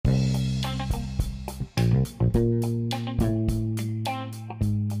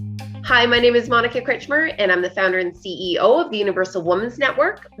Hi, my name is Monica Kretschmer, and I'm the founder and CEO of the Universal Women's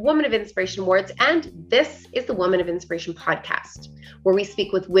Network, Woman of Inspiration Awards, and this is the Woman of Inspiration podcast, where we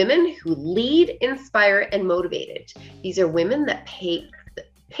speak with women who lead, inspire, and motivate it. These are women that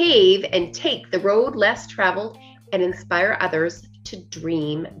pave and take the road less traveled and inspire others to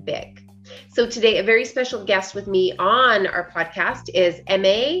dream big. So today, a very special guest with me on our podcast is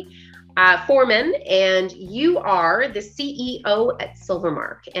Aimée Foreman, and you are the CEO at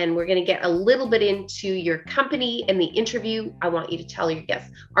Silvermark. And we're going to get a little bit into your company and the interview. I want you to tell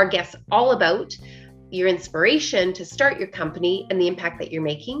our guests all about your inspiration to start your company and the impact that you're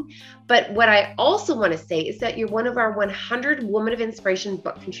making. But what I also want to say is that you're one of our 100 Women of Inspiration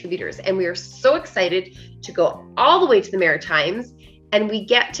book contributors. And we are so excited to go all the way to the Maritimes, and we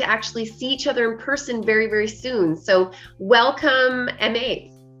get to actually see each other in person very, very soon. So welcome, Aimée.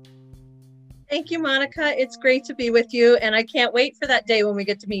 Thank you, Monica. It's great to be with you. And I can't wait for that day when we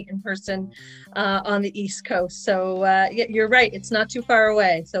get to meet in person on the East Coast. So you're right. It's not too far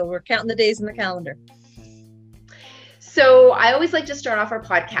away. So we're counting the days in the calendar. So I always like to start off our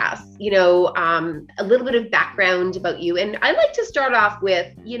podcast, a little bit of background about you. And I like to start off with,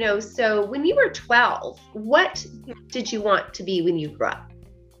 so when you were 12, what did you want to be when you grew up?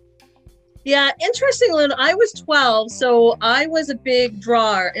 Yeah, interesting. When I was 12, so I was a big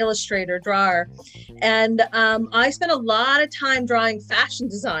illustrator drawer. And I spent a lot of time drawing fashion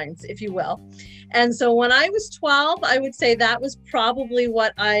designs, if you will. And so when I was 12, I would say that was probably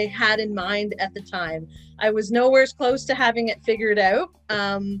what I had in mind at the time. I was nowhere close to having it figured out.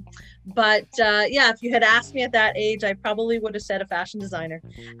 But if you had asked me at that age, I probably would have said a fashion designer.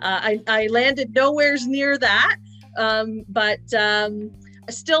 I landed nowhere near that.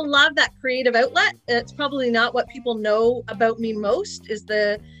 I still love that creative outlet. It's probably not what people know about me most,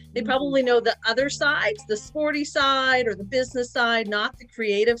 they probably know the other sides, the sporty side or the business side, not the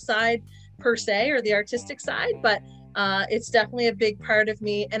creative side per se, or the artistic side, but it's definitely a big part of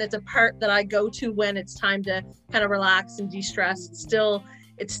me. And it's a part that I go to when it's time to kind of relax and de-stress.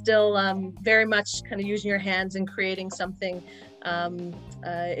 It's still very much kind of using your hands and creating something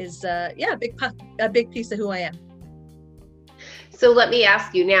is a big piece of who I am. So let me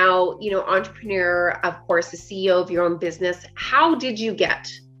ask you now, entrepreneur, of course, the CEO of your own business.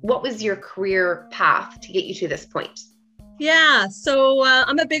 What was your career path to get you to this point? Yeah, so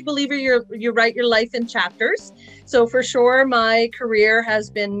I'm a big believer you write your life in chapters. So for sure, my career has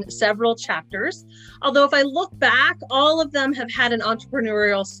been several chapters. Although if I look back, all of them have had an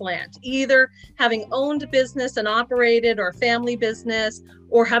entrepreneurial slant, either having owned a business and operated, or a family business,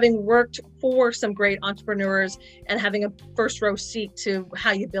 or having worked for some great entrepreneurs and having a first row seat to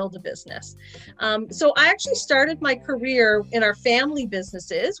how you build a business. So I actually started my career in our family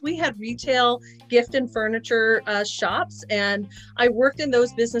businesses. We had retail, gift and furniture shops, and I worked in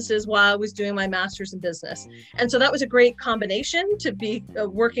those businesses while I was doing my master's in business. And so that was a great combination to be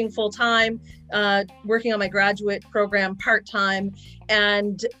working full time, working on my graduate program part-time.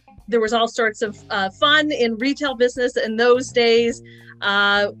 And there was all sorts of fun in retail business in those days.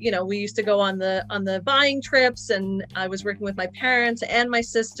 We used to go on the buying trips, and I was working with my parents and my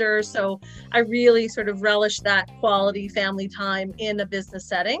sister. So I really sort of relished that quality family time in a business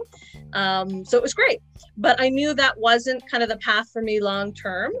setting. So it was great, but I knew that wasn't kind of the path for me long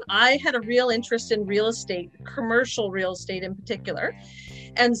term. I had a real interest in real estate, commercial real estate in particular.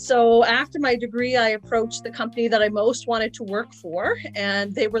 And so after my degree, I approached the company that I most wanted to work for,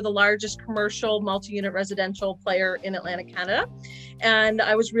 and they were the largest commercial multi-unit residential player in Atlantic Canada. And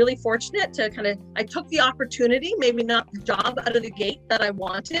I was really fortunate to I took the opportunity, maybe not the job out of the gate that I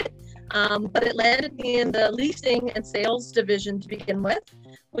wanted, but it landed me in the leasing and sales division to begin with,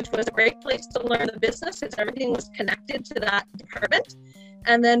 which was a great place to learn the business because everything was connected to that department.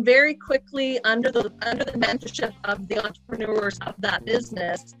 And then very quickly, under the mentorship of the entrepreneurs of that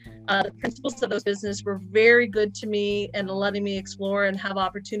business, the principals of those businesses were very good to me and letting me explore and have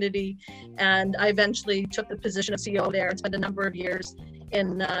opportunity. And I eventually took the position of CEO there and spent a number of years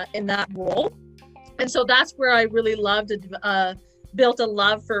in that role. And so that's where I really built a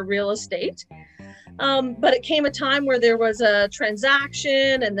love for real estate. But it came a time where there was a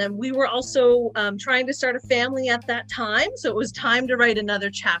transaction, and then we were also trying to start a family at that time. So it was time to write another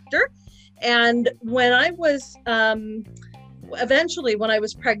chapter. And when I was eventually, when I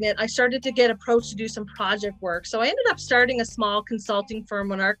was pregnant, I started to get approached to do some project work. So I ended up starting a small consulting firm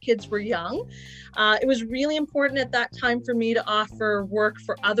when our kids were young. It was really important at that time for me to offer work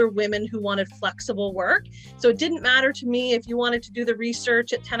for other women who wanted flexible work. So it didn't matter to me if you wanted to do the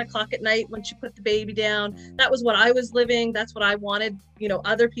research at 10 o'clock at night once you put the baby down. That was what I was living. That's what I wanted,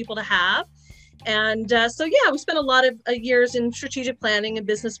 other people to have. And so, yeah, we spent a lot of years in strategic planning and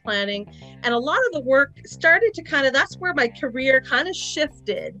business planning. And a lot of the work started to that's where my career kind of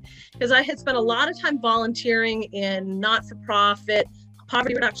shifted, because I had spent a lot of time volunteering in not-for-profit,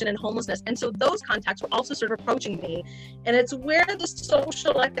 poverty reduction and homelessness. And so those contacts were also sort of approaching me. And it's where the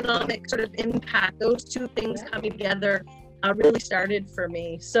social economic sort of impact, those two things coming together, really started for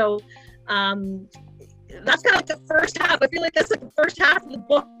me. So that's kind of like the first half. I feel like that's like the first half of the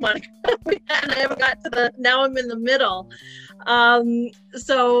book, Monica. And I haven't got to now I'm in the middle.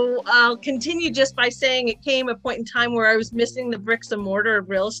 So I'll continue just by saying it came a point in time where I was missing the bricks and mortar of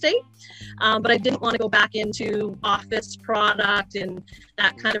real estate. But I didn't want to go back into office product and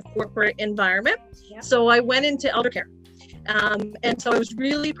that kind of corporate environment. Yeah. So I went into elder care. And so I was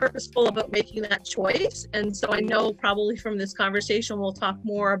really purposeful about making that choice. And so I know probably from this conversation, we'll talk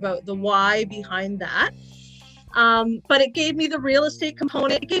more about the why behind that. But it gave me the real estate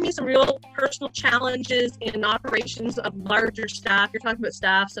component. It gave me some real personal challenges in operations of larger staff. You're talking about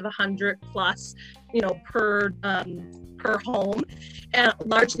staffs of 100 plus, per home, and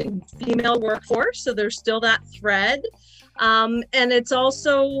largely female workforce. So there's still that thread. And it's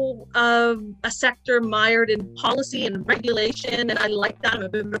also a sector mired in policy and regulation. And I like that. I'm a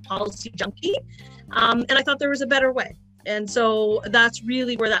bit of a policy junkie. And I thought there was a better way. And so that's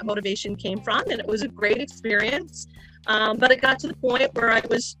really where that motivation came from. And it was a great experience. But it got to the point where I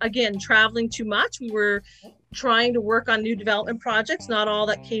was, again, traveling too much. We were trying to work on new development projects, not all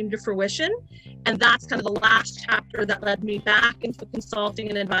that came to fruition. And that's kind of the last chapter that led me back into consulting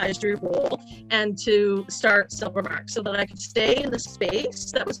and advisory role and to start Silvermark, so that I could stay in the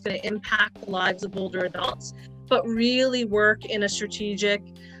space that was going to impact the lives of older adults, but really work in a strategic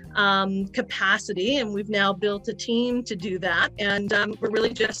capacity. And we've now built a team to do that. And we're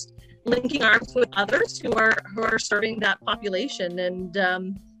really just linking arms with others who are serving that population. And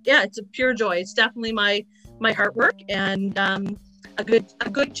yeah, it's a pure joy. It's definitely my heart work, and a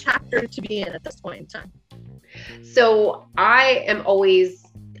good chapter to be in at this point in time. So I always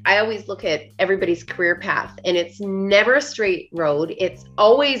look at everybody's career path, and it's never a straight road. It's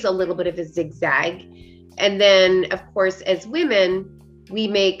always a little bit of a zigzag. And then, of course, as women, we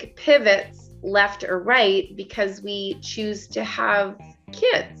make pivots left or right because we choose to have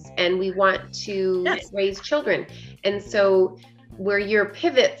kids and we want to raise children. And so where your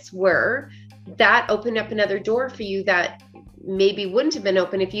pivots were, that opened up another door for you that maybe wouldn't have been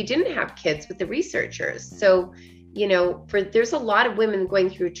open if you didn't have kids with the researchers. So, there's a lot of women going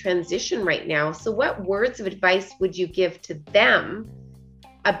through a transition right now. So what words of advice would you give to them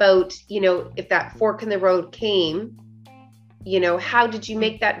about, if that fork in the road came, how did you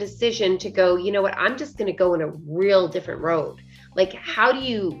make that decision to go, I'm just going to go in a real different road? Like, how do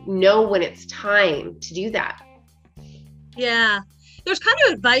you know when it's time to do that? Yeah. There's kind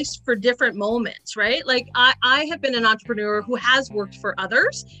of advice for different moments, right? Like I have been an entrepreneur who has worked for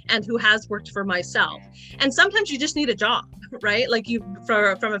others and who has worked for myself. And sometimes you just need a job, right? Like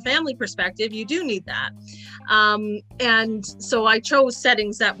from a family perspective, you do need that. And so I chose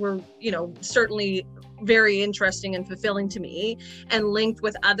settings that were, certainly very interesting and fulfilling to me, and linked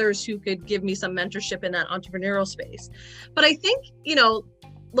with others who could give me some mentorship in that entrepreneurial space. But I think,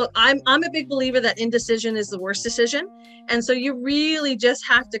 look, I'm a big believer that indecision is the worst decision. And so you really just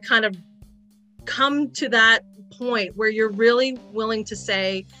have to kind of come to that point where you're really willing to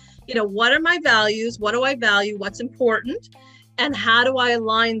say, what are my values? What do I value? What's important? And how do I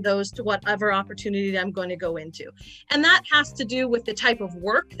align those to whatever opportunity I'm going to go into? And that has to do with the type of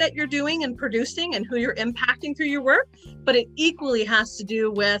work that you're doing and producing and who you're impacting through your work. But it equally has to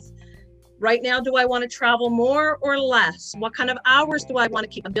do with, right now, do I want to travel more or less? What kind of hours do I want to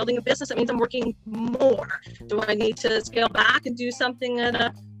keep? I'm building a business. That means I'm working more. Do I need to scale back and do something at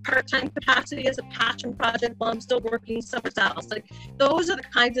a part-time capacity as a passion project while I'm still working somewhere else? Like, those are the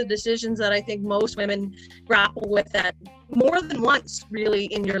kinds of decisions that I think most women grapple with at more than once really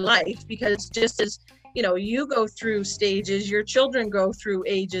in your life, because just as you go through stages, your children go through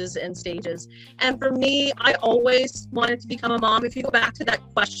ages and stages. And for me, I always wanted to become a mom. If you go back to that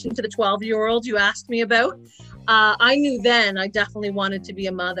question to the 12-year-old you asked me about, I knew then I definitely wanted to be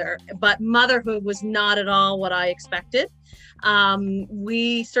a mother, but motherhood was not at all what I expected.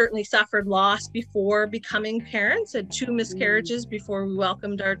 We certainly suffered loss before becoming parents, had 2 miscarriages before we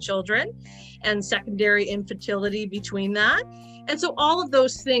welcomed our children, and secondary infertility between that. And so all of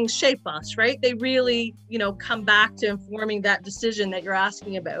those things shape us, right? They really, come back to informing that decision that you're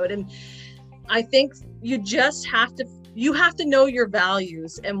asking about. And I think you just have to know your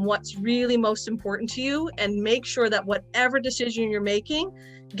values and what's really most important to you, and make sure that whatever decision you're making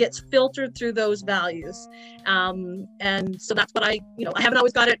gets filtered through those values. And so that's what I haven't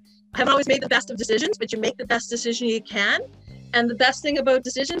always got it. I haven't always made the best of decisions, but you make the best decision you can. And the best thing about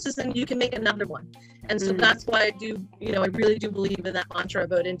decisions is then you can make another one. And so that's why I do, I really do believe in that mantra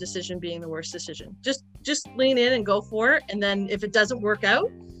about indecision being the worst decision. Just lean in and go for it. And then if it doesn't work out,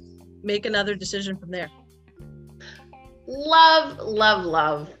 make another decision from there. Love, love,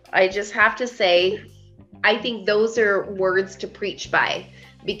 love. I just have to say, I think those are words to preach by,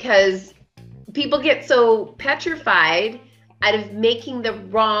 because people get so petrified out of making the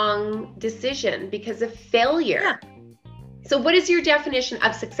wrong decision because of failure. Yeah. So what is your definition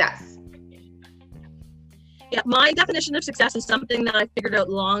of success? Yeah, my definition of success is something that I figured out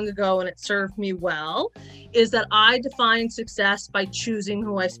long ago, and it served me well, is that I define success by choosing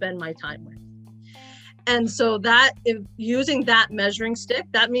who I spend my time with. And so that, if using that measuring stick,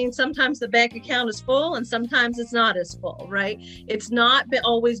 that means sometimes the bank account is full and sometimes it's not as full, right? It's not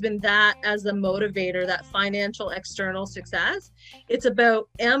always been that as a motivator, that financial external success. It's about,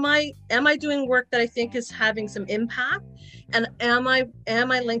 am I doing work that I think is having some impact? And am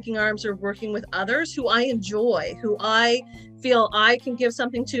I linking arms or working with others who I enjoy, who I feel I can give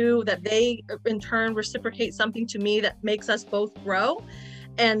something to, that they in turn reciprocate something to me that makes us both grow?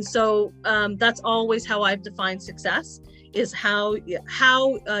 And so that's always how I've defined success, is how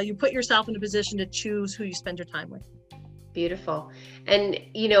you put yourself in a position to choose who you spend your time with. Beautiful. And,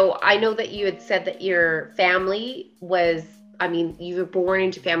 I know that you had said that your family was, you were born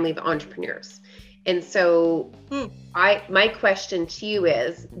into a family of entrepreneurs. And so my question to you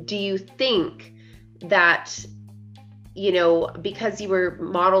is, do you think that, because you were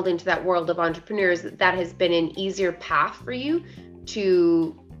modeled into that world of entrepreneurs, that has been an easier path for you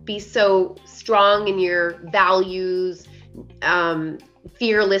to be so strong in your values,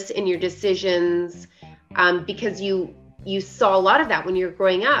 fearless in your decisions, because you saw a lot of that when you were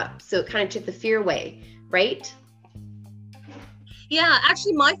growing up. So it kind of took the fear away, right? Yeah,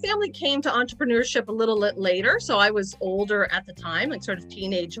 actually, my family came to entrepreneurship a little bit later. So I was older at the time, like sort of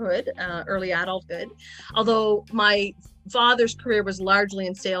teenagehood, early adulthood. Although my father's career was largely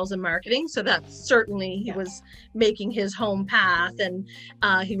in sales and marketing. So that certainly he was making his home path, and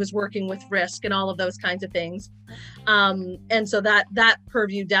he was working with risk and all of those kinds of things. And so that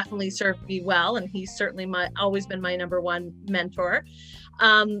purview definitely served me well. And he's certainly always been my number one mentor.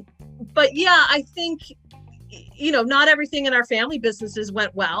 But yeah, I think, not everything in our family businesses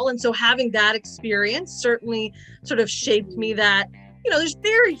went well. And so having that experience certainly sort of shaped me that, there's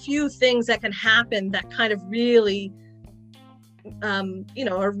very few things that can happen that kind of really,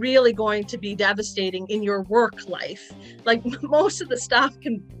 are really going to be devastating in your work life. Like most of the stuff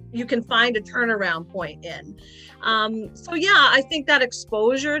you can find a turnaround point in. So yeah, I think that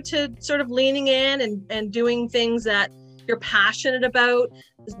exposure to sort of leaning in and doing things that you're passionate about,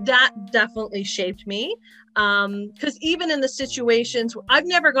 that definitely shaped me. Because even in the situations, I've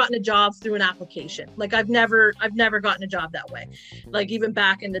never gotten a job through an application. Like I've never gotten a job that way. Like even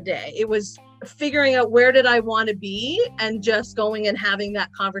back in the day, it was figuring out where did I want to be and just going and having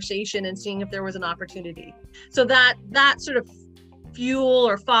that conversation and seeing if there was an opportunity. So that sort of fuel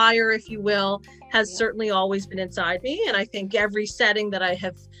or fire, if you will, has certainly always been inside me. And I think every setting that I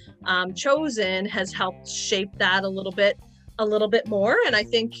have chosen has helped shape that a little bit more. And I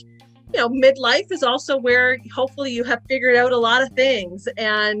think, midlife is also where hopefully you have figured out a lot of things.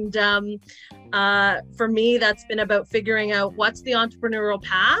 And for me, that's been about figuring out what's the entrepreneurial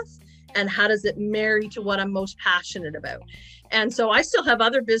path and how does it marry to what I'm most passionate about. And so I still have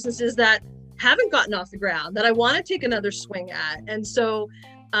other businesses that haven't gotten off the ground that I want to take another swing at. And so,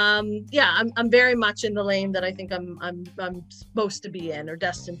 I'm very much in the lane that I think I'm supposed to be in or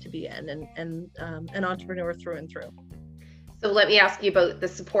destined to be in, and an entrepreneur through and through. So let me ask you about the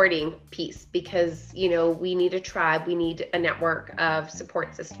supporting piece, because, we need a tribe, we need a network of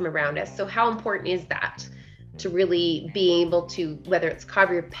support system around us. So how important is that to really being able to, whether it's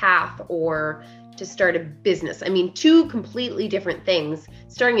carve your path or to start a business? Two completely different things.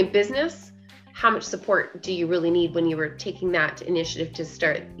 Starting a business, how much support do you really need when you were taking that initiative to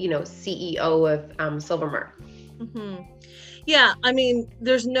start, CEO of Silvermark? Mm-hmm. Yeah,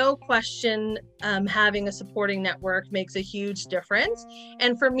 there's no question having a supporting network makes a huge difference.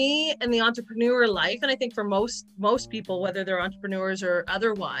 And for me in the entrepreneur life, and I think for most people, whether they're entrepreneurs or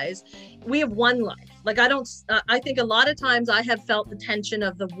otherwise, we have one life. Like I think a lot of times I have felt the tension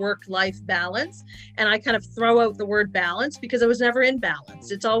of the work-life balance, and I kind of throw out the word balance because I was never in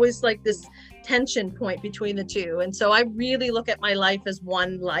balance. It's always like this tension point between the two. And so I really look at my life as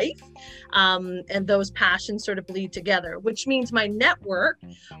one life, and those passions sort of bleed together, which means my network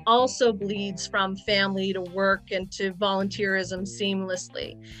also bleeds from family to work and to volunteerism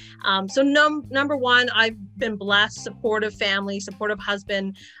seamlessly. So number one, I've been blessed, supportive family, supportive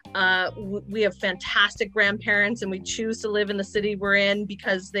husband. We have fantastic grandparents, and we choose to live in the city we're in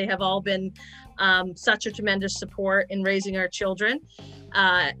because they have all been such a tremendous support in raising our children,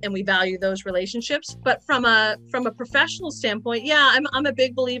 and we value those relationships. But from a professional standpoint, yeah, I'm a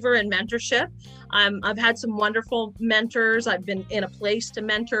big believer in mentorship. I've had some wonderful mentors. I've been in a place to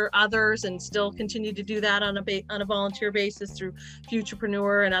mentor others, and still continue to do that on a volunteer basis through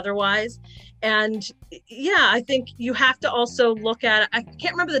Futurepreneur and otherwise. And yeah, I think you have to also look at, I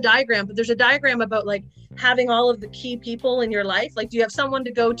can't remember the diagram, but there's a diagram about like having all of the key people in your life. Like, do you have someone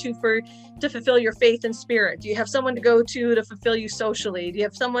to go to to fulfill your faith and spirit? Do you have someone to go to fulfill you socially? Do you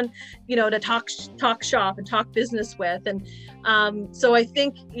have someone, to talk shop and talk business with? And so I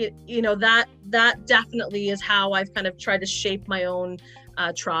think, that definitely is how I've kind of tried to shape my own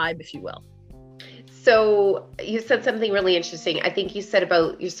tribe, if you will. So you said something really interesting. I think you said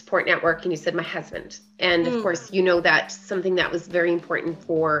about your support network, and you said my husband. And of course, that something that was very important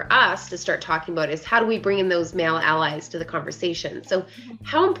for us to start talking about is how do we bring in those male allies to the conversation? So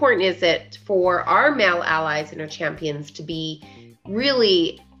how important is it for our male allies and our champions to be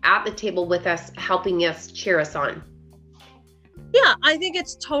really at the table with us, helping us, cheer us on? Yeah, I think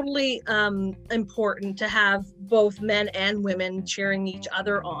it's totally important to have both men and women cheering each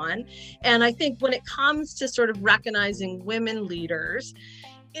other on. And I think when it comes to sort of recognizing women leaders,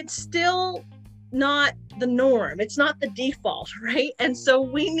 it's still not the norm. It's not the default, right? And so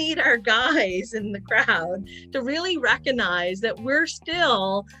we need our guys in the crowd to really recognize that we're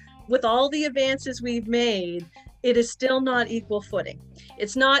still, with all the advances we've made, it is still not equal footing.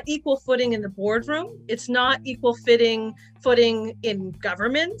 It's not equal footing in the boardroom. It's not equal footing in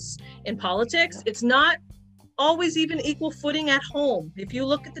governments, in politics. It's not always even equal footing at home. If you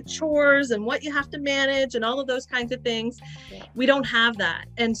look at the chores and what you have to manage and all of those kinds of things, we don't have that.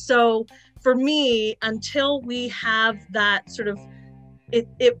 And so for me, until we have that sort of,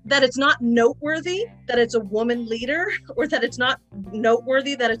 that it's not noteworthy that it's a woman leader, or that it's not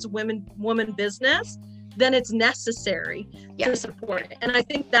noteworthy that it's a woman business, then it's necessary to support it. And I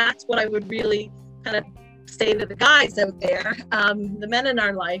think that's what I would really kind of say to the guys out there, the men in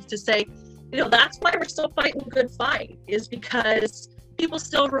our life, to say, that's why we're still fighting a good fight, is because people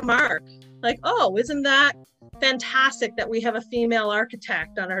still remark like, oh, isn't that fantastic that we have a female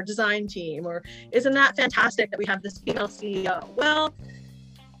architect on our design team? Or isn't that fantastic that we have this female CEO? Well,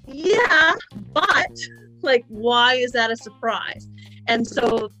 yeah, but like, why is that a surprise? And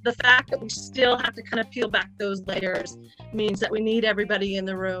so the fact that we still have to kind of peel back those layers means that we need everybody in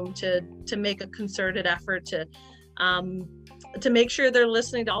the room to make a concerted effort to make sure they're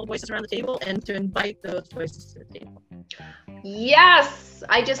listening to all the voices around the table, and to invite those voices to the table. Yes,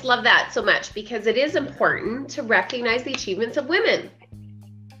 I just love that so much, because it is important to recognize the achievements of women.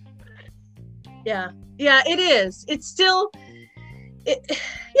 Yeah, it is. It's still,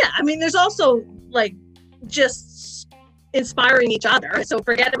 I mean, there's also like just inspiring each other. So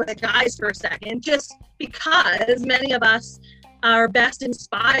forget about the guys for a second, just because many of us are best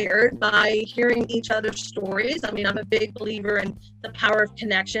inspired by hearing each other's stories. I mean, I'm a big believer in the power of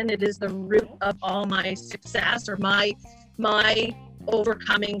connection. It is the root of all my success, or my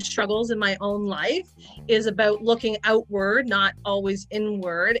overcoming struggles in my own life is about looking outward, not always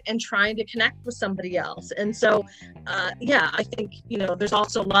inward, and trying to connect with somebody else. And so, I think, there's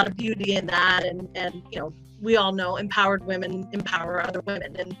also a lot of beauty in that. And we all know empowered women empower other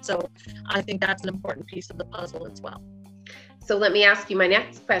women. And so I think that's an important piece of the puzzle as well. So let me ask you, my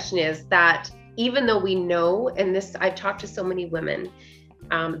next question is that even though we know, and this, I've talked to so many women,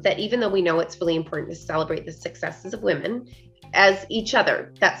 that even though we know it's really important to celebrate the successes of women as each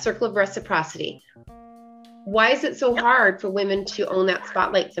other, that circle of reciprocity, why is it so hard for women to own that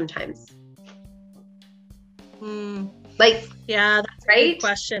spotlight sometimes? That's a good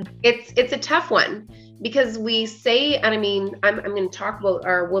question. It's a tough one, because we say, and I mean, I'm going to talk about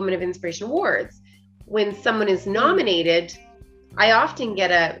our Woman of Inspiration Awards. When someone is nominated, I often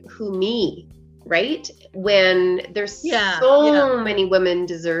get a who me, right? When there's so many women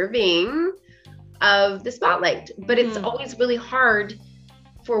deserving of the spotlight, but it's always really hard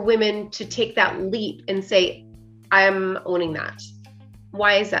for women to take that leap and say, I'm owning that.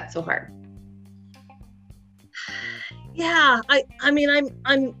 Why is that so hard? Yeah, I mean,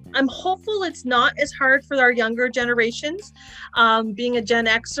 I'm hopeful it's not as hard for our younger generations. Being a Gen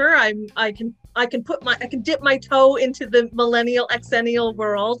Xer, I can I can dip my toe into the millennial exennial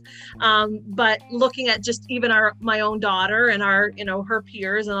world, but looking at just even my own daughter and our, her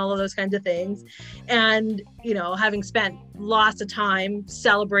peers and all of those kinds of things, and having spent lots of time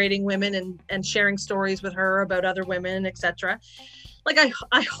celebrating women and sharing stories with her about other women, etc. Like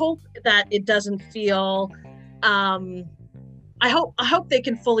I hope that it doesn't feel I hope they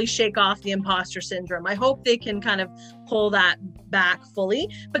can fully shake off the imposter syndrome. I hope they can kind of pull that back fully,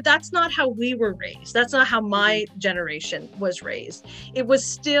 but that's not how we were raised. That's not how my generation was raised. It was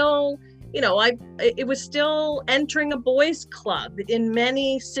still, it was still entering a boys' club in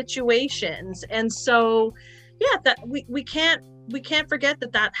many situations. And so, yeah, that we can't forget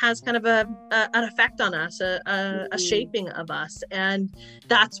that has kind of an effect on us, a shaping of us. And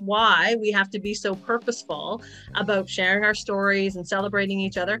that's why we have to be so purposeful about sharing our stories and celebrating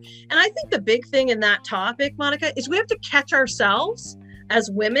each other. And I think the big thing in that topic, Monica, is we have to catch ourselves as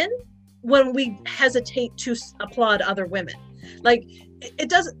women when we hesitate to applaud other women. Like it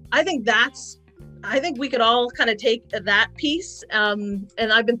doesn't, I think we could all kind of take that piece. And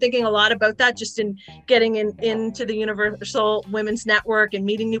I've been thinking a lot about that just in getting into the Universal Women's Network and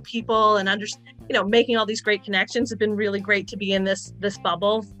meeting new people and making all these great connections. It's been really great to be in this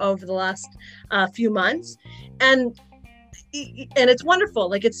bubble over the last few months. And it's wonderful.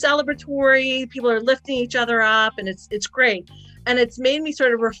 Like it's celebratory. People are lifting each other up and it's great. And it's made me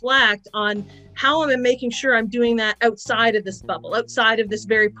sort of reflect on how am I making sure I'm doing that outside of this bubble, outside of this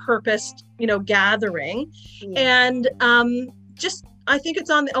very purposed, gathering. And I think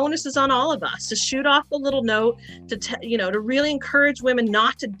the onus is on all of us to shoot off a little note, to really encourage women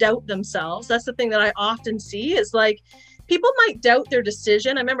not to doubt themselves. That's the thing that I often see is like, people might doubt their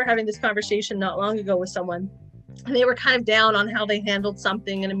decision. I remember having this conversation not long ago with someone, and they were kind of down on how they handled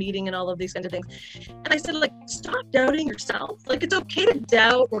something in a meeting and all of these kinds of things. And I said, like, stop doubting yourself. Like, it's okay to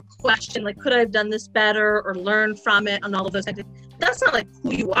doubt or question, like, could I have done this better or learn from it and all of those kinds of things. That's not like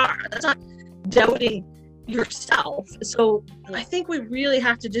who you are. That's not doubting yourself. So I think we really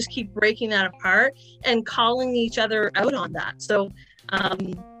have to just keep breaking that apart and calling each other out on that. So I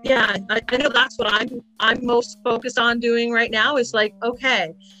know that's what I'm most focused on doing right now is like,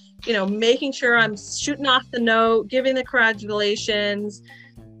 okay, making sure I'm shooting off the note, giving the congratulations,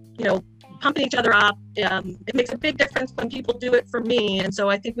 pumping each other up. It makes a big difference when people do it for me. And so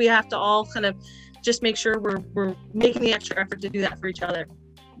I think we have to all kind of just make sure we're making the extra effort to do that for each other.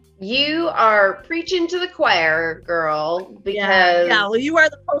 You are preaching to the choir, girl, because... Yeah, well, you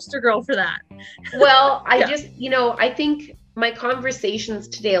are the poster girl for that. Well, I think my conversations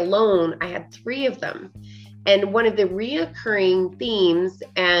today alone, I had 3 of them. And one of the reoccurring themes,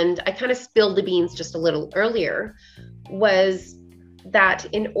 and I kind of spilled the beans just a little earlier, was that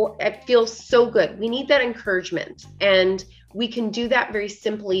it feels so good. We need that encouragement. And we can do that very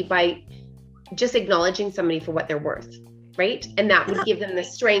simply by just acknowledging somebody for what they're worth, right? And that would give them the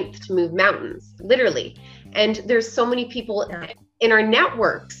strength to move mountains, literally. And there's so many people in our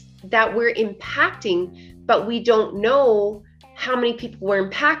networks that we're impacting, but we don't know how many people we're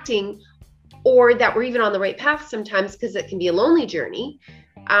impacting, or that we're even on the right path sometimes, because it can be a lonely journey.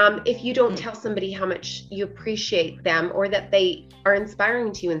 If you don't tell somebody how much you appreciate them or that they are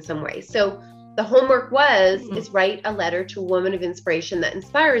inspiring to you in some way. So the homework is write a letter to a woman of inspiration that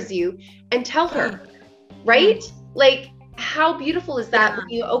inspires you and tell her, right? Like, how beautiful is that when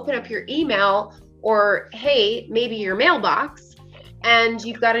you open up your email or, hey, maybe your mailbox, and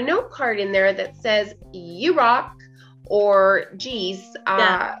you've got a note card in there that says, you rock, or geez,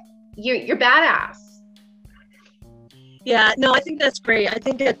 you're badass. Yeah, no, I think that's great. I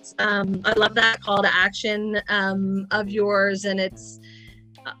think it's, I love that call to action of yours. And it's,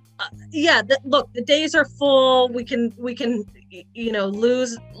 look, the days are full. We can,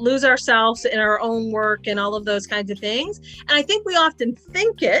 lose ourselves in our own work and all of those kinds of things. And I think we often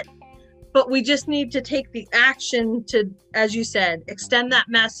think it, but we just need to take the action to, as you said, extend that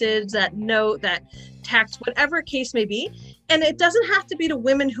message, that note, that text, whatever case may be. And it doesn't have to be to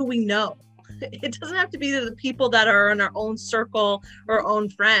women who we know. It doesn't have to be to the people that are in our own circle or own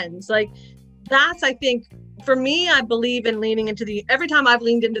friends. Like that's, I think, for me, I believe in leaning into every time I've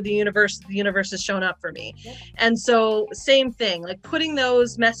leaned into the universe has shown up for me. Yep. And so same thing, like putting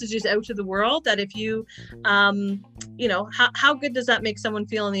those messages out to the world that if you, how good does that make someone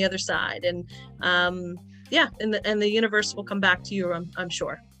feel on the other side? And and the universe will come back to you, I'm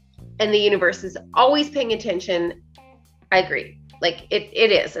sure. And the universe is always paying attention. I agree. Like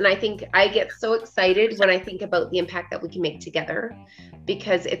it is. And I think I get so excited when I think about the impact that we can make together,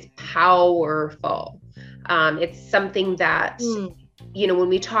 because it's powerful. It's something that, when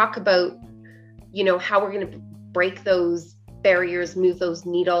we talk about, how we're going to break those barriers, move those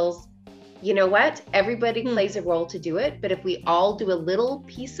needles, you know what? Everybody plays a role to do it, but if we all do a little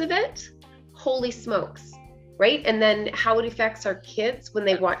piece of it, holy smokes, right? And then how it affects our kids when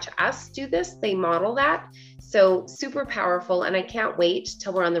they watch us do this, they model that. So super powerful. And I can't wait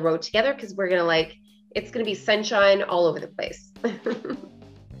till we're on the road together, because we're going to it's going to be sunshine all over the place.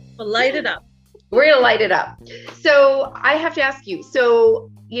 We'll light it up. We're going to light it up. So I have to ask you,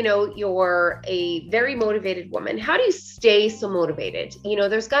 so, you're a very motivated woman. How do you stay so motivated?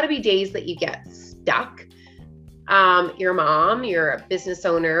 There's got to be days that you get stuck. You're a mom, you're a business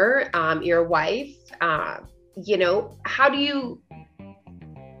owner, you're a wife. How do you,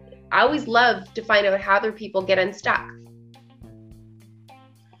 I always love to find out how other people get unstuck.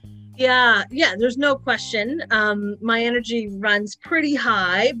 Yeah, there's no question. My energy runs pretty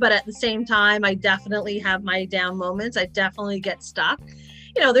high, but at the same time, I definitely have my down moments. I definitely get stuck.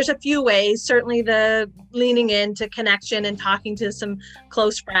 There's a few ways, certainly the leaning into connection and talking to some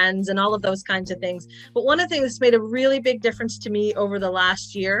close friends and all of those kinds of things. But one of the things that's made a really big difference to me over the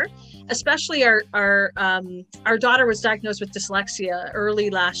last year, especially our daughter was diagnosed with dyslexia early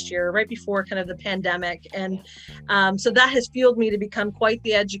last year, right before kind of the pandemic. And so that has fueled me to become quite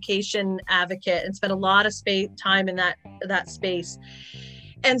the education advocate and spend a lot of time in that space.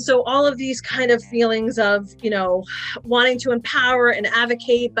 And so all of these kind of feelings of, wanting to empower and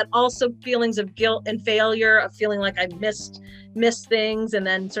advocate, but also feelings of guilt and failure, of feeling like I missed things, and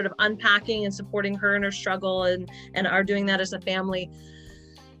then sort of unpacking and supporting her in her struggle and are doing that as a family.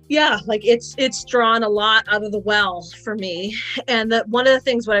 Yeah, it's drawn a lot out of the well for me. And that one of the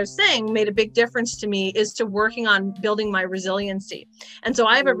things, what I was saying, made a big difference to me is to working on building my resiliency. And so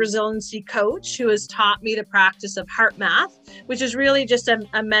I have a resiliency coach who has taught me the practice of HeartMath, which is really just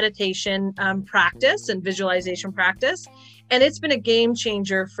a meditation practice and visualization practice. And it's been a game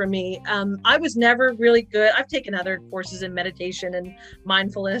changer for me. I was never really good. I've taken other courses in meditation and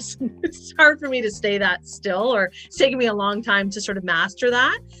mindfulness. It's hard for me to stay that still, or it's taken me a long time to sort of master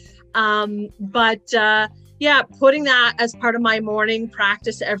that. Putting that as part of my morning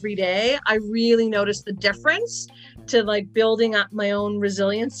practice every day, I really noticed the difference to building up my own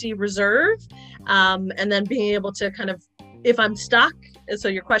resiliency reserve. And then being able to kind of, if I'm stuck, so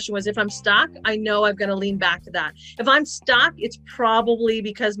your question was, if I'm stuck, I know I'm going to lean back to that. If I'm stuck, it's probably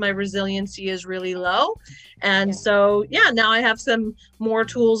because my resiliency is really low. And so, now I have some more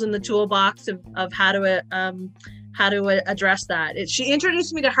tools in the toolbox of how to address that. She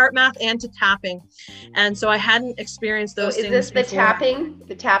introduced me to HeartMath and to tapping. And so I hadn't experienced those things this before.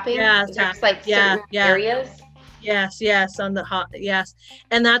 The tapping? Yeah. Certain areas? Yes. On the hot. Yes.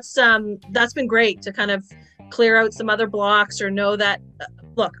 And that's been great to kind of clear out some other blocks, or know that,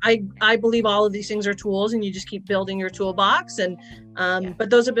 look, I believe all of these things are tools, and you just keep building your toolbox. And, but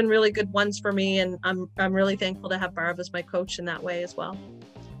those have been really good ones for me. And I'm really thankful to have Barb as my coach in that way as well.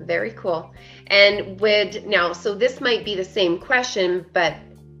 Very cool. And so this might be the same question, but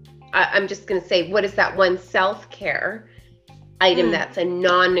I'm just going to say, what is that one self-care item that's a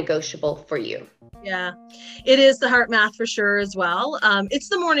non-negotiable for you? Yeah, it is the HeartMath for sure as well. It's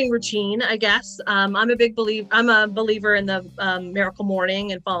the morning routine, I guess. I'm a believer in the Miracle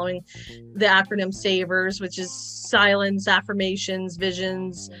Morning and following the acronym SAVERS, which is silence, affirmations,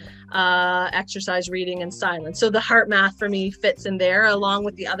 visions, exercise, reading, and silence. So the HeartMath for me fits in there, along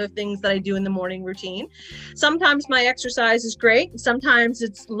with the other things that I do in the morning routine. Sometimes my exercise is great. Sometimes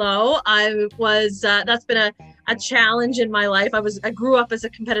it's low. That's been a challenge in my life. I grew up as a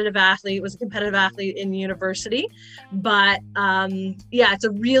competitive athlete, was a competitive athlete in university, but it's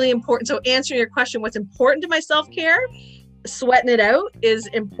a really important. So answering your question, what's important to my self-care? Sweating it out is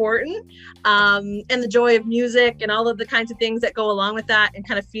important. And the joy of music and all of the kinds of things that go along with that, and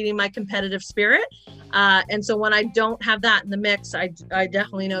kind of feeding my competitive spirit. And so when I don't have that in the mix, I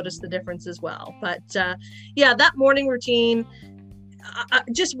definitely notice the difference as well. But that morning routine,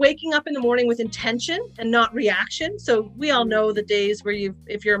 just waking up in the morning with intention and not reaction. So we all know the days where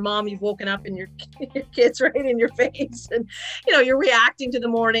if you're a mom, you've woken up and your kid's right in your face, and you're reacting to the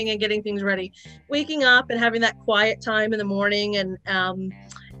morning and getting things ready. Waking up and having that quiet time in the morning,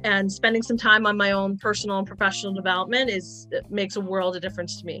 and spending some time on my own personal and professional development it makes a world of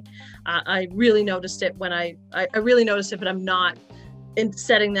difference to me. I really noticed it when I really noticed it, but I'm not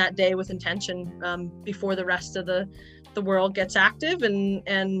setting that day with intention before the rest of the world gets active, and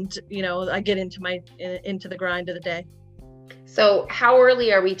I get into the grind of the day. So how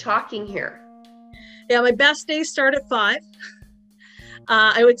early are we talking here? Yeah, my best days start at 5.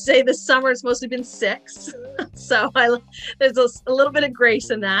 I would say this summer it's mostly been 6. So there's a little bit of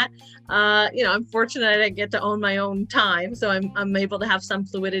grace in that. I'm fortunate I get to own my own time, so I'm able to have some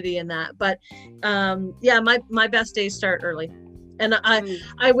fluidity in that. But my best days start early. And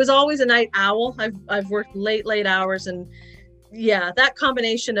I was always a night owl. I've worked late hours, and yeah, that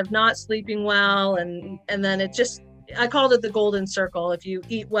combination of not sleeping well and then it just, I called it the golden circle. If you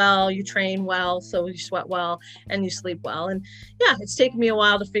eat well, you train well, so you sweat well and you sleep well. And yeah, it's taken me a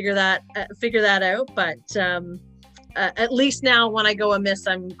while to figure that out, but at least now when I go amiss,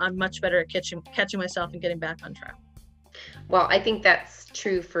 I'm much better at catching myself and getting back on track. Well, I think that's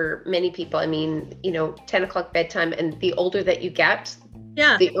true for many people. I mean, 10 o'clock bedtime, and the older that you get,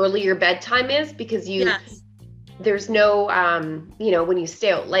 the earlier bedtime is, because there's no, when you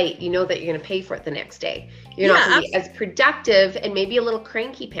stay out late, you know that you're going to pay for it the next day. You're not going to be as productive, and maybe a little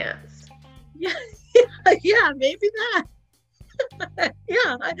cranky pants. Yeah, maybe that.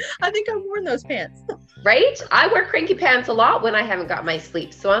 Yeah, I think I've worn those pants. Right? I wear cranky pants a lot when I haven't got my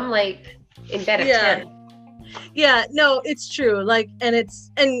sleep. So I'm like in bed at 10. Yeah, no, it's true. And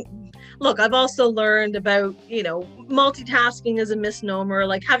look, I've also learned about, multitasking is a misnomer.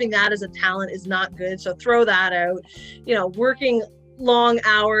 Like having that as a talent is not good. So throw that out. Working long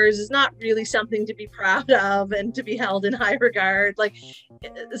hours is not really something to be proud of and to be held in high regard.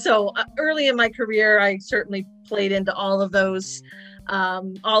 So early in my career, I certainly played into all of those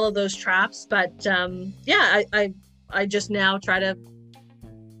traps. But I just now try to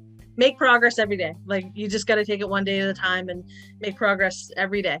make progress every day. Like you just got to take it one day at a time and make progress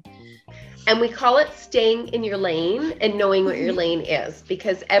every day. And we call it staying in your lane and knowing what your lane is,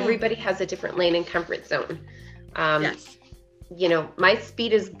 because everybody has a different lane and comfort zone. Yes. My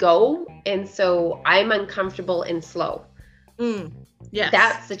speed is go. And so I'm uncomfortable and slow. Yes.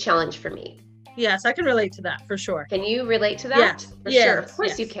 That's the challenge for me. Yes, I can relate to that for sure. Can you relate to that? Yes. For sure. Of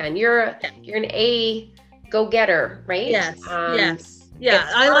course you can. You're an A go-getter, right? Yes. Yes. Yeah,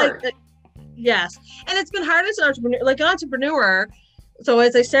 I like that. Yes. And it's been hard as an entrepreneur. So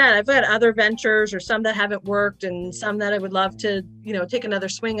as I said, I've had other ventures, or some that haven't worked and some that I would love to, take another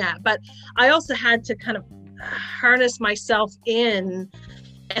swing at. But I also had to kind of harness myself in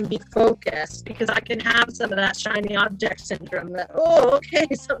and be focused, because I can have some of that shiny object syndrome that,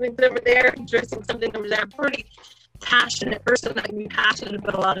 something's over there, interesting, something over there. I'm pretty passionate person. I can be passionate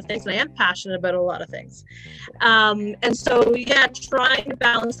about a lot of things, and I am passionate about a lot of things. And so, trying to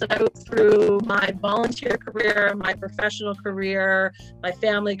balance it out through my volunteer career, my professional career, my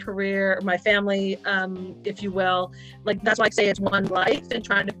family career, if you will. That's why I say it's one life, and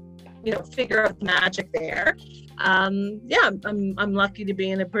trying to, figure out the magic there. I'm lucky to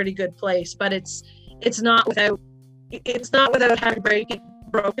be in a pretty good place, but it's not without having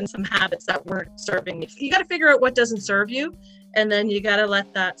broken some habits that weren't serving me. You got to figure out what doesn't serve you, and then you got to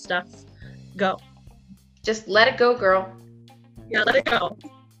let that stuff go. Just let it go, girl. Yeah, let it go.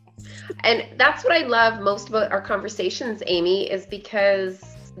 And that's what I love most about our conversations, Amy, is because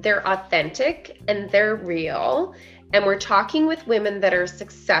they're authentic and they're real, and we're talking with women that are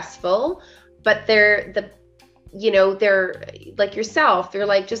successful, but they're like yourself. They're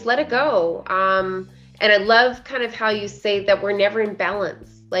like, just let it go. And I love kind of how you say that we're never in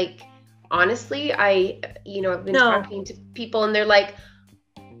balance. Like, honestly, I've been talking to people, and they're like,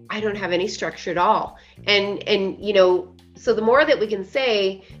 I don't have any structure at all. And so the more that we can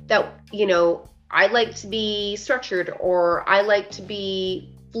say that, I like to be structured, or I like to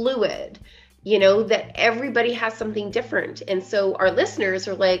be fluid, that everybody has something different. And so our listeners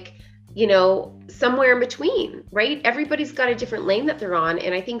are like, somewhere in between, right? Everybody's got a different lane that they're on.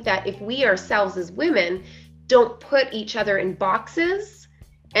 And I think that if we ourselves as women don't put each other in boxes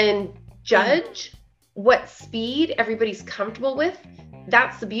and judge what speed everybody's comfortable with,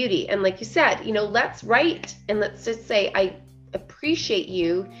 that's the beauty. And like you said, let's write, and let's just say, I appreciate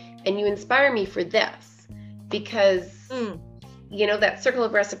you and you inspire me for this, because, that circle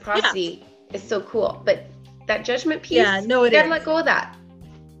of reciprocity is so cool. But that judgment piece, you gotta let go of that.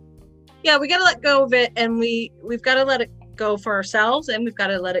 Yeah, we got to let go of it, and we've got to let it go for ourselves, and we've got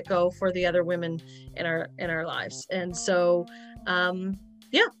to let it go for the other women in our lives. And so, I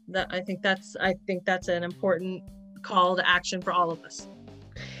think that's an important call to action for all of us.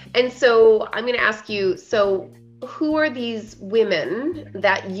 And so I'm going to ask you, so who are these women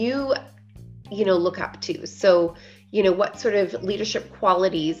that you look up to? So, what sort of leadership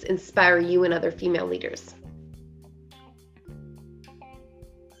qualities inspire you and other female leaders?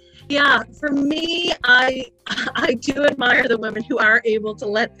 Yeah, for me, I do admire the women who are able to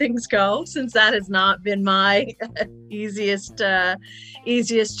let things go, since that has not been my easiest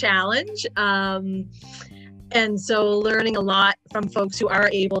challenge. And so learning a lot from folks who are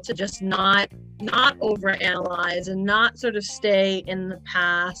able to just not not overanalyze and not sort of stay in the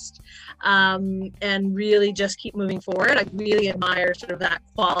past, and really just keep moving forward. I really admire sort of that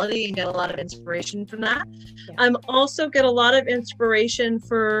quality and get a lot of inspiration from that. Yeah. I'm also get a lot of inspiration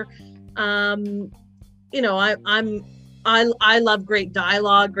for, I love great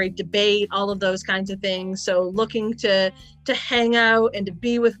dialogue, great debate, all of those kinds of things. So looking to hang out and to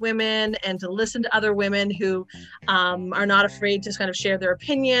be with women and to listen to other women who are not afraid to kind of share their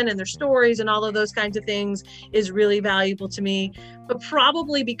opinion and their stories and all of those kinds of things is really valuable to me. But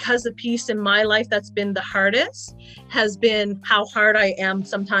probably because the piece in my life that's been the hardest has been how hard I am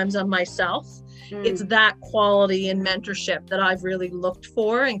sometimes on myself. It's that quality and mentorship that I've really looked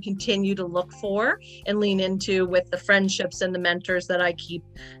for and continue to look for and lean into with the friendships and the mentors that I keep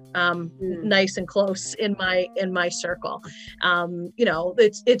nice and close in my circle.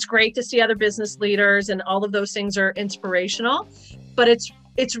 It's great to see other business leaders, and all of those things are inspirational, but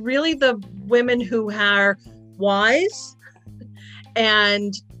it's really the women who are wise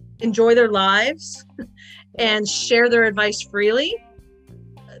and enjoy their lives and share their advice freely.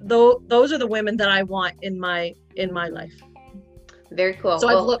 Those are the women that I want in my life. Very cool.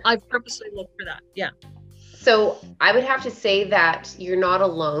 So I've purposely looked for that. Yeah. So I would have to say that you're not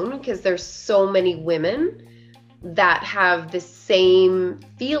alone, because there's so many women that have the same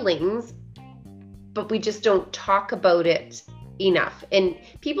feelings, but we just don't talk about it enough. And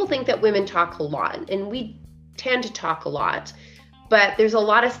people think that women talk a lot, and we tend to talk a lot, but there's a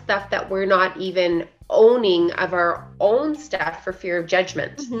lot of stuff that we're not even owning of our own stuff for fear of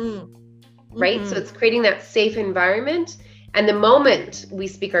judgment. Right? So it's creating that safe environment. And the moment we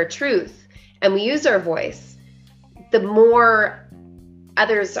speak our truth and we use our voice, the more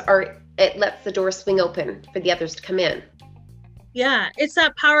it lets the door swing open for the others to come in. Yeah, it's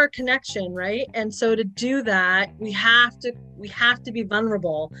that power connection, right? And so to do that, we have to be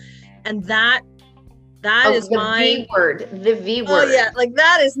vulnerable. And that is the my the V word. Oh yeah, like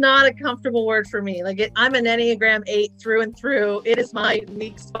that is not a comfortable word for me. Like I'm an Enneagram 8 through and through. It is my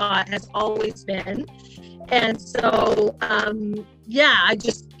weak spot, has always been. And so, I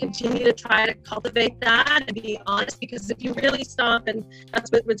just continue to try to cultivate that and be honest, because if you really stop, and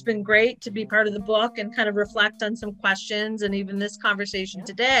that's what's been great to be part of the book and kind of reflect on some questions, and even this conversation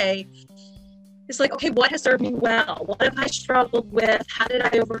today, it's like, okay, what has served me well? What have I struggled with? How did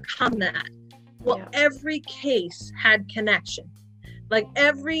I overcome that? Well, every case had connection. Like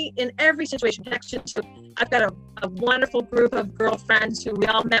in every situation, connection. So I've got a wonderful group of girlfriends who we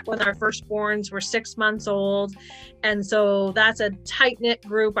all met when our firstborns were 6 months old. And so that's a tight-knit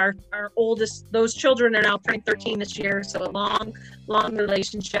group. Our oldest, those children are now turning 13 this year. So a long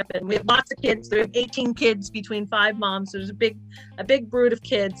relationship. And we have lots of kids. We have 18 kids between 5 moms. So there's a big brood of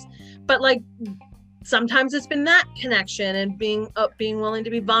kids. But like, sometimes it's been that connection and being willing to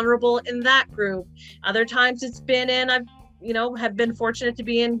be vulnerable in that group. Other times it's been have been fortunate to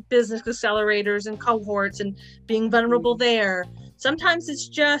be in business accelerators and cohorts and being vulnerable there. Sometimes it's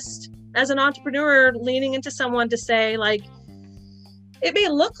just, as an entrepreneur, leaning into someone to say, like, it may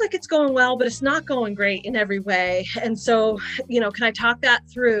look like it's going well, but it's not going great in every way. And so, can I talk that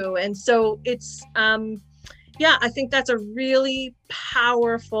through? And so it's, I think that's a really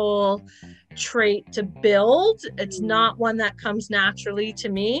powerful trait to build. It's not one that comes naturally to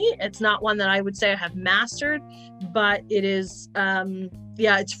me. It's not one that I would say I have mastered, but it is,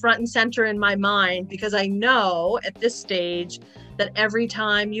 it's front and center in my mind, because I know at this stage that every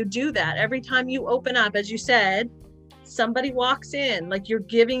time you do that, every time you open up, as you said, somebody walks in, like you're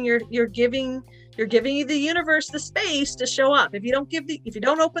giving the universe the space to show up. If you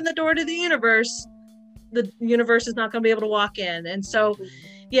don't open the door to the universe is not going to be able to walk in. And so,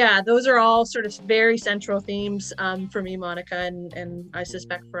 those are all sort of very central themes for me, Monica, and I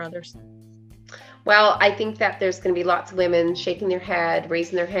suspect for others. Well, I think that there's going to be lots of women shaking their head,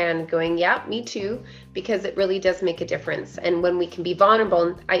 raising their hand, going, yeah, me too, because it really does make a difference. And when we can be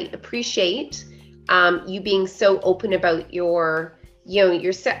vulnerable, I appreciate you being so open about your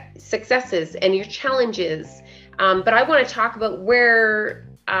successes and your challenges. But I want to talk about where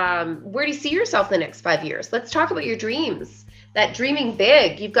do you see yourself in the next 5 years? Let's talk about your dreams, that dreaming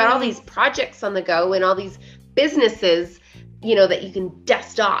big. You've got all these projects on the go and all these businesses, that you can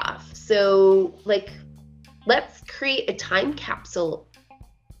dust off. So let's create a time capsule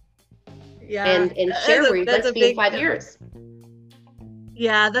and share where you'd like to be in 5 years.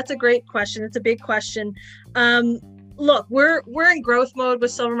 Yeah, that's a great question. It's a big question. look, we're in growth mode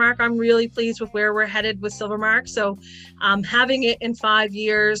with Silvermark. I'm really pleased with where we're headed with Silvermark. So having it in 5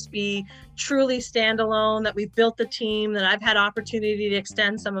 years be truly standalone, that we've built the team, that I've had opportunity to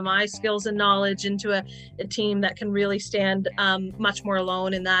extend some of my skills and knowledge into a team that can really stand much more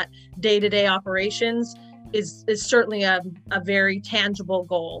alone in that day-to-day operations is certainly a very tangible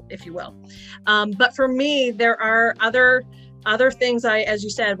goal, if you will. But for me, there are other things I, as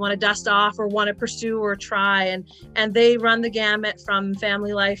you said, want to dust off or want to pursue or try, and they run the gamut from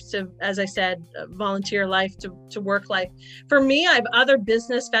family life to, as I said, volunteer life to work life. For me, I have other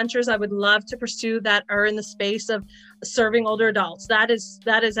business ventures I would love to pursue that are in the space of serving older adults. That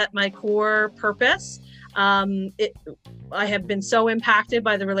is at my core purpose. I have been so impacted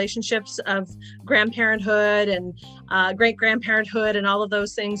by the relationships of grandparenthood and great grandparenthood and all of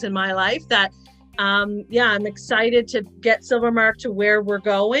those things in my life that I'm excited to get Silvermark to where we're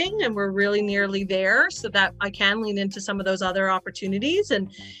going, and we're really nearly there, so that I can lean into some of those other opportunities.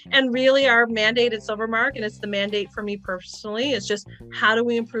 And really our mandate at Silvermark, and it's the mandate for me personally, is just how do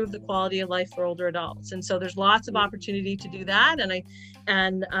we improve the quality of life for older adults? And so there's lots of opportunity to do that,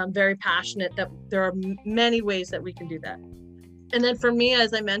 and I'm very passionate that there are many ways that we can do that. And then for me,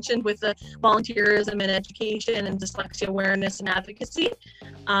 as I mentioned, with the volunteerism and education and dyslexia awareness and advocacy,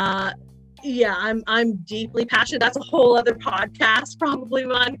 I'm deeply passionate. That's a whole other podcast, probably,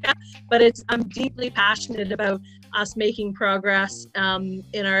 Monica. But I'm deeply passionate about us making progress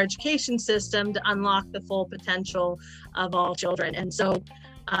in our education system to unlock the full potential of all children. And so,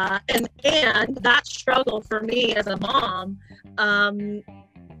 and that struggle for me as a mom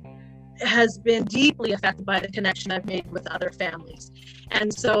has been deeply affected by the connection I've made with other families.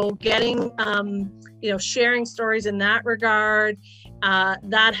 And so, getting sharing stories in that regard.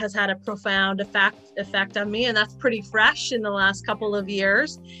 That has had a profound effect on me, and that's pretty fresh in the last couple of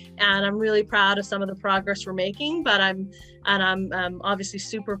years. And I'm really proud of some of the progress we're making. But I'm obviously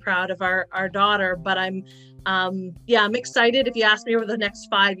super proud of our daughter. But I'm excited. If you ask me over the next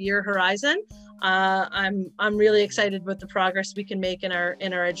 5-year horizon, I'm really excited with the progress we can make in our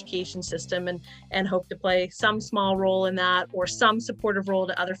education system, and hope to play some small role in that, or some supportive role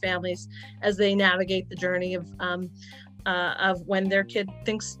to other families as they navigate the journey of when their kid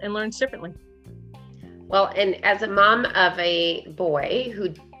thinks and learns differently. Well, and as a mom of a boy who,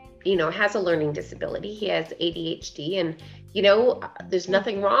 has a learning disability, he has ADHD, and, there's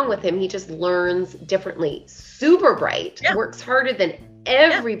nothing wrong with him. He just learns differently, super bright, works harder than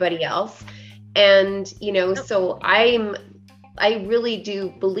everybody else. And, so I really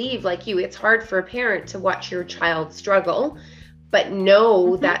do believe, like you, it's hard for a parent to watch your child struggle, but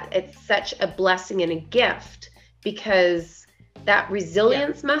know that it's such a blessing and a gift, because that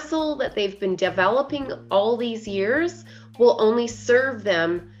resilience muscle that they've been developing all these years will only serve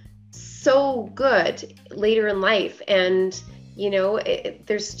them so good later in life. And,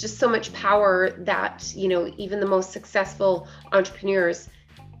 there's just so much power that, even the most successful entrepreneurs,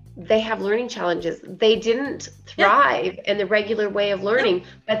 they have learning challenges. They didn't thrive in the regular way of learning,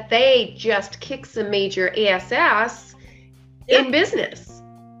 but they just kick some major ASS in business.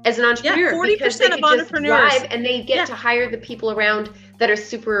 As an entrepreneur, 40% of entrepreneurs thrive, and they get to hire the people around that are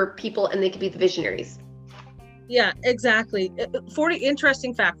super people, and they can be the visionaries. Yeah, exactly.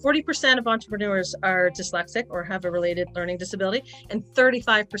 Interesting fact, 40% of entrepreneurs are dyslexic or have a related learning disability, and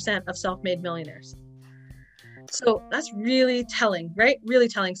 35% of self-made millionaires. So that's really telling, right? Really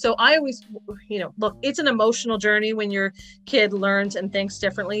telling. So I always, look, it's an emotional journey when your kid learns and thinks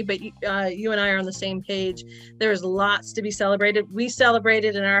differently, but you and I are on the same page. There's lots to be celebrated. We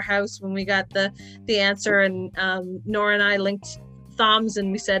celebrated in our house when we got the answer, and Nora and I linked thumbs,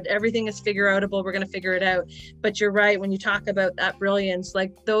 and we said, everything is figure outable. We're going to figure it out. But you're right. When you talk about that brilliance,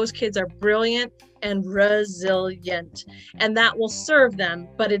 like, those kids are brilliant and resilient, and that will serve them.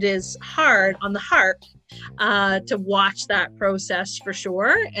 But it is hard on the heart to watch that process, for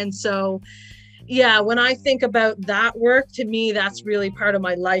sure. And so, when I think about that work, to me, that's really part of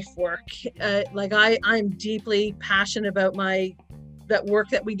my life work. I'm deeply passionate about that work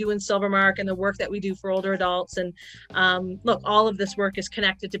that we do in Silvermark and the work that we do for older adults. And look, all of this work is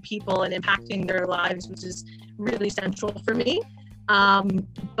connected to people and impacting their lives, which is really central for me. If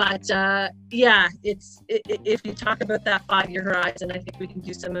you talk about that 5-year horizon, I think we can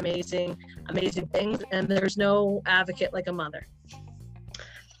do some amazing things, and there's no advocate like a mother.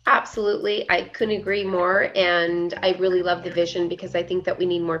 Absolutely. I couldn't agree more. And I really love the vision, because I think that we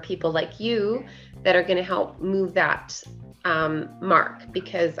need more people like you that are going to help move that mark.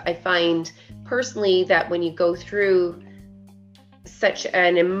 Because I find personally that when you go through such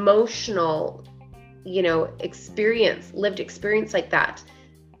an emotional lived experience like that,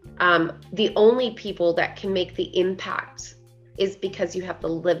 the only people that can make the impact is because you have the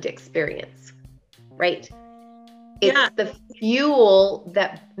lived experience, right? It's the fuel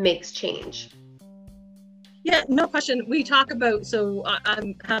that makes change. Yeah, no question. We talk about, so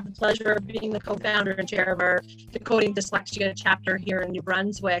I have the pleasure of being the co-founder and chair of our Decoding Dyslexia chapter here in New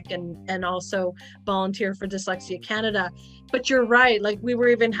Brunswick, and also volunteer for Dyslexia Canada. But you're right, like we were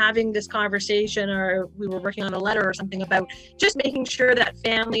even having this conversation, or we were working on a letter or something about just making sure that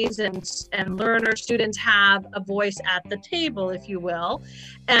families and learners, students have a voice at the table, if you will.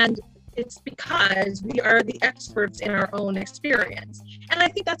 And it's because we are the experts in our own experience. And I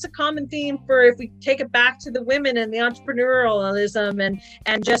think that's a common theme for, if we take it back to the women and the entrepreneurialism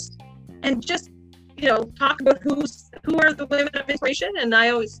and just talk about who are the women of inspiration. And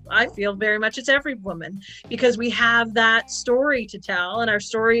I feel very much it's every woman, because we have that story to tell, and our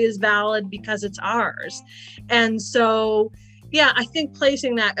story is valid because it's ours. And so, yeah, I think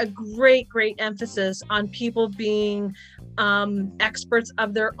placing that a great emphasis on people being experts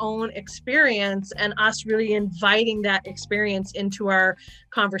of their own experience, and us really inviting that experience into our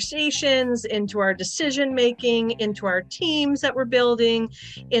conversations, into our decision making, into our teams that we're building,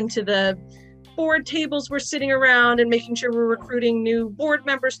 into the board tables we're sitting around, and making sure we're recruiting new board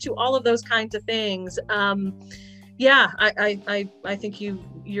members to all of those kinds of things. I think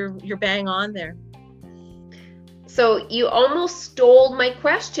you're bang on there. So you almost stole my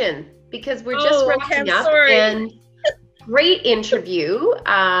question, because we're just wrapping up. Sorry. And great interview,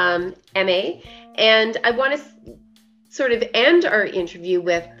 Emma. And I want to sort of end our interview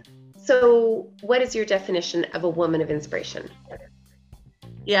with, so what is your definition of a woman of inspiration?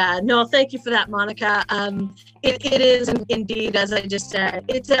 Yeah, no, thank you for that, Monica. It is indeed, as I just said,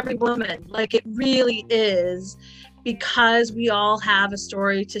 it's every woman. Like, it really is, because we all have a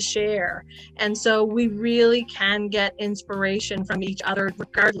story to share. And so we really can get inspiration from each other,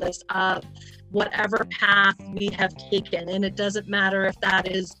 regardless of whatever path we have taken. And it doesn't matter if that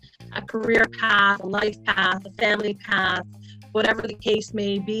is a career path, a life path, a family path, whatever the case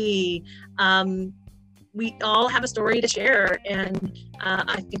may be. We all have a story to share, and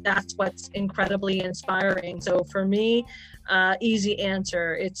I think that's what's incredibly inspiring. So for me, easy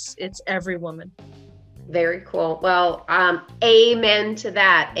answer, it's every woman. Very cool. Well, amen to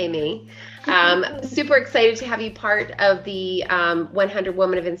that, Amy. Super excited to have you part of the 100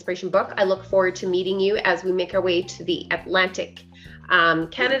 Women of Inspiration book. I look forward to meeting you as we make our way to the Atlantic,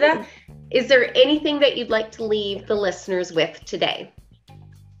 Canada. Is there anything that you'd like to leave the listeners with today?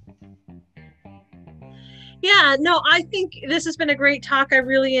 Yeah, no, I think this has been a great talk. I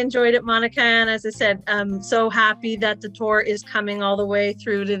really enjoyed it, Monica. And as I said, I'm so happy that the tour is coming all the way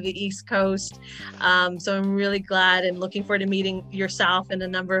through to the East Coast. So I'm really glad and looking forward to meeting yourself and a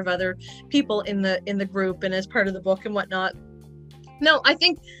number of other people in the group and as part of the book and whatnot. No, I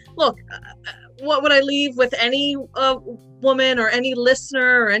think, look, what would I leave with any woman or any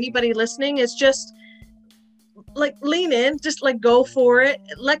listener or anybody listening is just, like, lean in, just like go for it,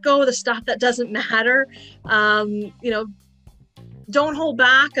 let go of the stuff that doesn't matter. Don't hold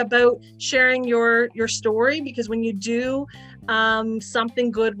back about sharing your story, because when you do, something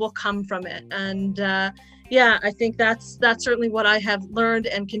good will come from it. And I think that's certainly what I have learned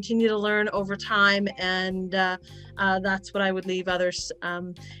and continue to learn over time. And that's what I would leave others.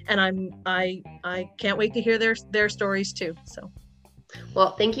 And I can't wait to hear their stories too. So.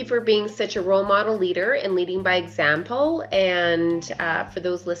 Well, thank you for being such a role model leader and leading by example. And for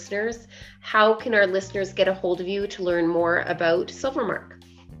those listeners, how can our listeners get a hold of you to learn more about Silvermark?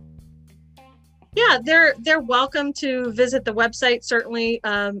 Yeah, they're welcome to visit the website. Certainly,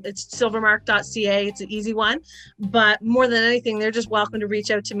 it's silvermark.ca. It's an easy one, but more than anything, they're just welcome to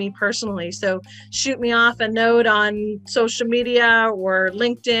reach out to me personally. So shoot me off a note on social media or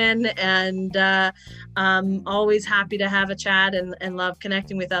LinkedIn, and I'm always happy to have a chat and love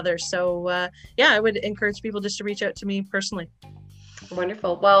connecting with others. So I would encourage people just to reach out to me personally.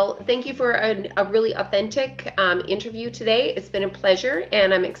 Wonderful. Well, thank you for a really authentic interview today. It's been a pleasure,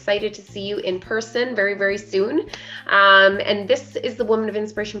 and I'm excited to see you in person very, very soon. And this is the Woman of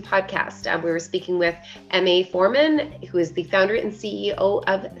Inspiration podcast. We were speaking with Emma Foreman, who is the founder and CEO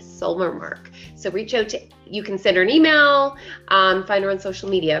of Silvermark. So reach out to, you can send her an email, find her on social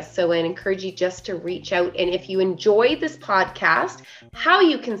media. So I encourage you just to reach out. And if you enjoy this podcast, how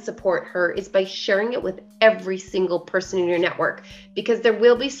you can support her is by sharing it with every single person in your network, because there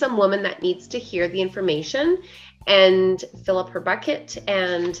will be some woman that needs to hear the information and fill up her bucket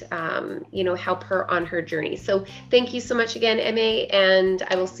and, help her on her journey. So thank you so much again, Emma, and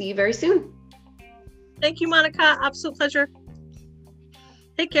I will see you very soon. Thank you, Monica. Absolute pleasure.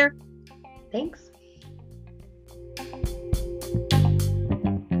 Take care. Thanks.